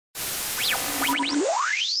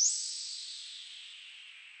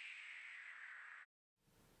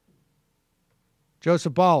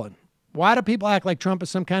Joseph Ballin. Why do people act like Trump is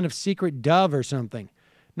some kind of secret dove or something?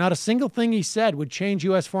 Not a single thing he said would change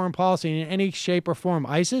U.S. foreign policy in any shape or form.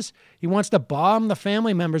 ISIS? He wants to bomb the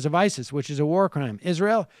family members of ISIS, which is a war crime.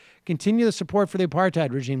 Israel? Continue the support for the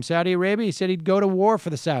apartheid regime. Saudi Arabia? He said he'd go to war for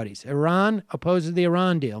the Saudis. Iran? Opposes the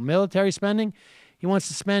Iran deal. Military spending? He wants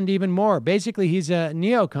to spend even more. Basically, he's a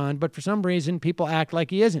neocon, but for some reason, people act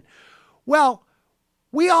like he isn't. Well,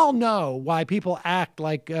 we all know why people act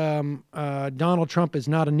like Donald Trump is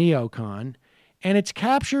not a neocon, and it's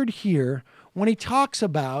captured here when he talks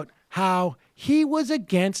about how he was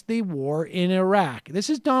against the war in Iraq. This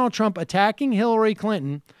is Donald Trump attacking Hillary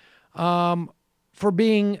Clinton for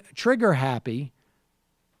being trigger happy,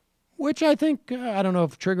 which I think, I don't know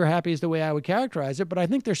if trigger happy is the way I would characterize it, but I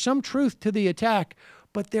think there's some truth to the attack.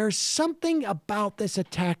 But there's something about this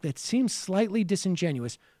attack that seems slightly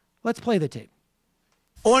disingenuous. Let's play the tape.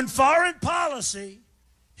 On foreign policy,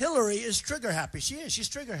 Hillary is trigger happy. She is. She's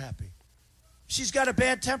trigger happy. She's got a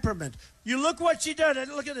bad temperament. You look what she did.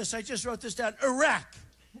 Look at this. I just wrote this down. Iraq,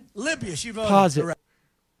 Libya. She voted. Pause it. Iraq.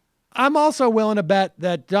 I'm also willing to bet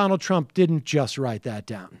that Donald Trump didn't just write that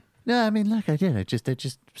down. No, I mean, look, I did. I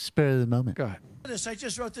just spur of the moment. Go ahead. Look at this. I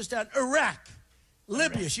just wrote this down. Iraq,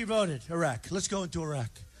 Libya. She voted. Iraq. Let's go into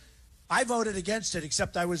Iraq. I voted against it,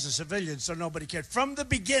 except I was a civilian, so nobody cared. From the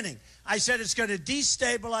beginning, I said it's going to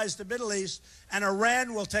destabilize the Middle East, and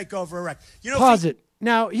Iran will take over Iraq. You know, pause it.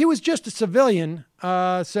 Now, he was just a civilian,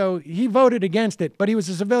 so he voted against it, but he was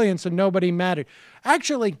a civilian, so nobody mattered.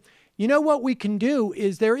 Actually, you know what we can do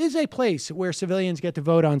is there is a place where civilians get to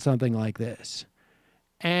vote on something like this.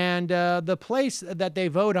 And the place that they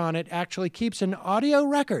vote on it actually keeps an audio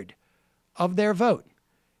record of their vote.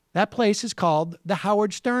 That place is called The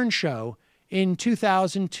Howard Stern Show in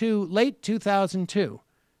 2002, late 2002.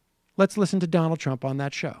 Let's listen to Donald Trump on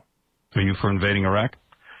that show. Are you for invading Iraq?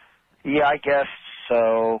 Yeah, I guess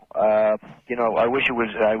so. You know, I wish it was.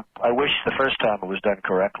 I wish the first time it was done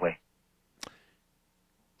correctly.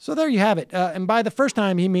 So there you have it. And by the first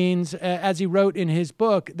time, he means, as he wrote in his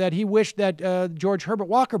book, that he wished that George Herbert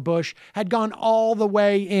Walker Bush had gone all the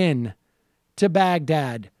way in to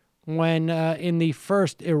Baghdad when in the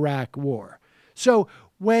first Iraq war. So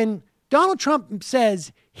when Donald Trump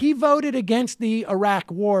says he voted against the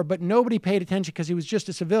Iraq war, but nobody paid attention because he was just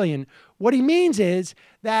a civilian, what he means is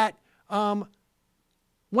that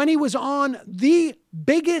when he was on the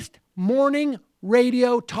biggest morning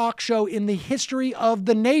radio talk show in the history of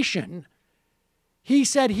the nation, he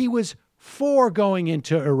said he was for going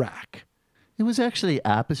into Iraq. It was actually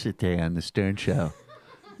opposite day on the Stern Show.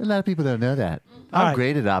 A lot of people don't know that. I'm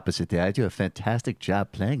great at opposite day. I do a fantastic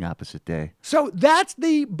job playing opposite day. So that's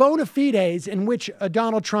the bona fides in which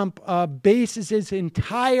Donald Trump bases his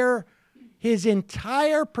entire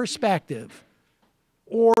perspective,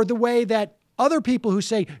 or the way that other people who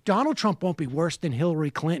say Donald Trump won't be worse than Hillary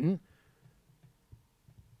Clinton.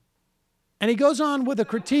 And he goes on with a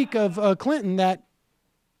critique of Clinton that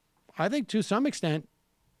I think to some extent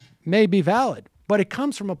may be valid, but it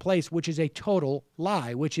comes from a place which is a total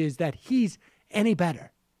lie, which is that he's any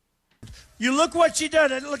better. You look what she did.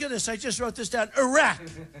 Look at this. I just wrote this down. Iraq,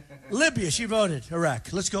 Libya. She voted.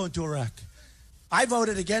 Iraq. Let's go into Iraq. I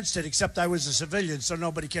voted against it, except I was a civilian, so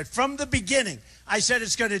nobody cared. From the beginning, I said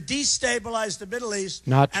it's going to destabilize the Middle East.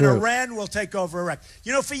 Not true. And Iran will take over Iraq.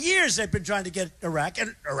 You know, for years they've been trying to get Iraq,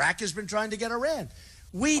 and Iraq has been trying to get Iran.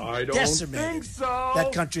 We decimated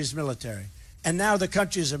that country's military, and now the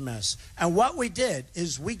country's a mess. And what we did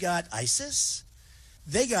is we got ISIS.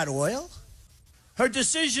 They got oil. Her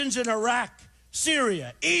decisions in Iraq,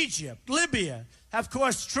 Syria, Egypt, Libya have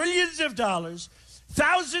cost trillions of dollars,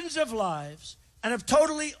 thousands of lives, and have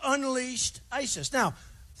totally unleashed ISIS. Now,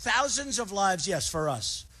 thousands of lives, yes, for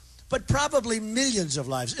us, but probably millions of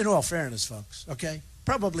lives, in all fairness, folks, okay?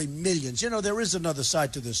 Probably millions. You know, there is another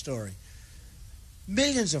side to this story.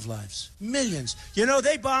 Millions of lives, millions. You know,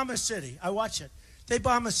 they bomb a city. I watch it. They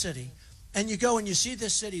bomb a city, and you go and you see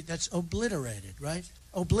this city that's obliterated, right?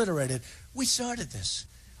 Obliterated. We started this.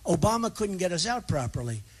 Obama couldn't get us out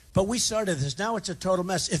properly, but we started this. Now it's a total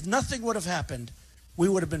mess. If nothing would have happened, we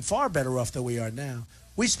would have been far better off than we are now.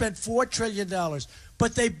 We spent $4 trillion,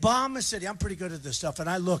 but they bomb a city. I'm pretty good at this stuff, and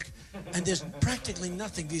I look, and there's practically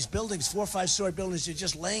nothing. These buildings, 4 or 5-story buildings, are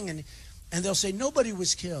just laying, and they'll say, nobody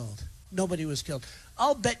was killed. Nobody was killed.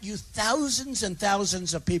 I'll bet you thousands and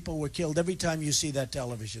thousands of people were killed every time you see that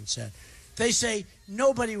television set. They say,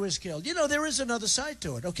 nobody was killed. You know, there is another side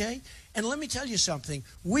to it, okay? And let me tell you something.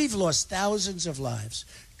 We've lost thousands of lives,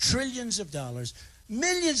 trillions of dollars.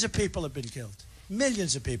 Millions of people have been killed.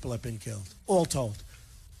 Millions of people have been killed, all told.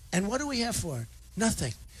 And what do we have for it?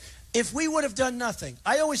 Nothing. If we would have done nothing,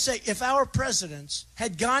 I always say, if our presidents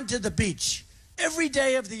had gone to the beach every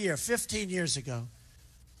day of the year 15 years ago,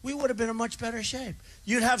 we would have been in much better shape.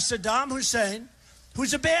 You'd have Saddam Hussein,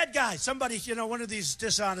 who's a bad guy. Somebody, you know, one of these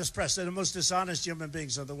dishonest press, they're the most dishonest human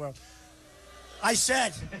beings of the world. I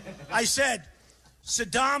said,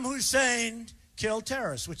 Saddam Hussein killed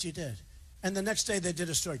terrorists, which he did. And the next day they did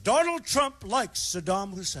a story. Donald Trump likes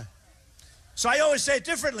Saddam Hussein. So I always say it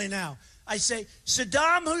differently now. I say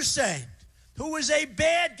Saddam Hussein, who was a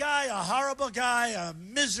bad guy, a horrible guy, a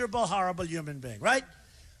miserable, horrible human being, right?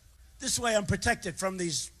 This way I'm protected from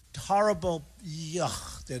these horrible,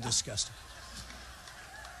 yuck, they're disgusting.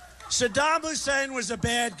 Saddam Hussein was a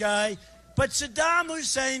bad guy, but Saddam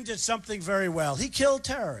Hussein did something very well. He killed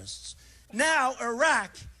terrorists. Now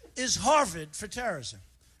Iraq is Harvard for terrorism.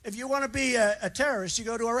 If you want to be a terrorist, you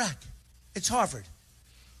go to Iraq. It's Harvard.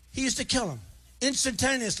 He used to kill them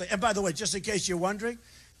instantaneously. And by the way, just in case you're wondering,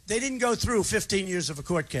 they didn't go through 15 years of a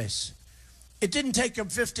court case. It didn't take them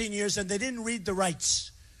 15 years, and they didn't read the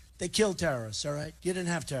rights. They killed terrorists, all right? You didn't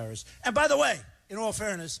have terrorists. And by the way, in all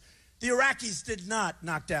fairness, the Iraqis did not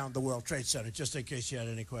knock down the World Trade Center, just in case you had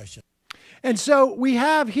any question. And so we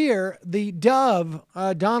have here the dove,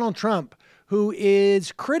 Donald Trump, who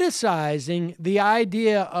is criticizing the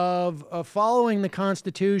idea of following the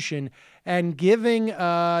Constitution and giving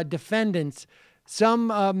defendants some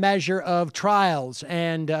measure of trials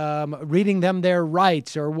and reading them their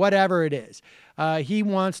rights or whatever it is. He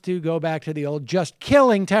wants to go back to the old just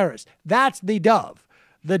killing terrorists. That's the dove.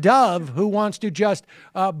 The dove who wants to just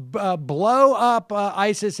blow up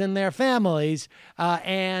ISIS and their families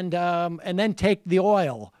and then take the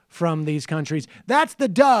oil from these countries. That's the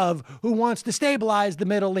dove who wants to stabilize the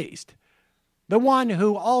Middle East. The one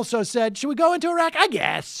who also said, should we go into Iraq? I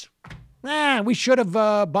guess. We should have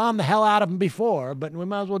bombed the hell out of them before, but we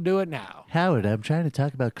might as well do it now. Howard, I'm trying to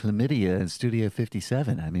talk about chlamydia in Studio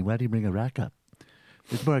 57. I mean, why do you bring Iraq up?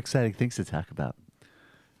 There's more exciting things to talk about.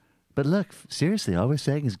 But look, seriously, all we're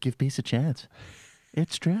saying is give peace a chance.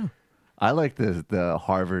 It's true. I like the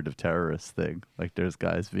Harvard of terrorists thing. Like, there's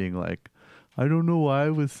guys being like, I don't know why I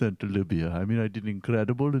was sent to Libya. I mean, I did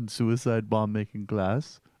incredible in suicide bomb-making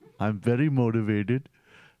class. I'm very motivated.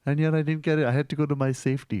 And yet I didn't get it. I had to go to my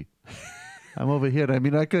safety. I'm over here. I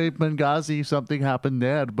mean, okay, Benghazi, something happened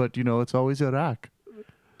there, but, you know, it's always Iraq.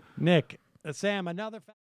 Nick, Sam, another...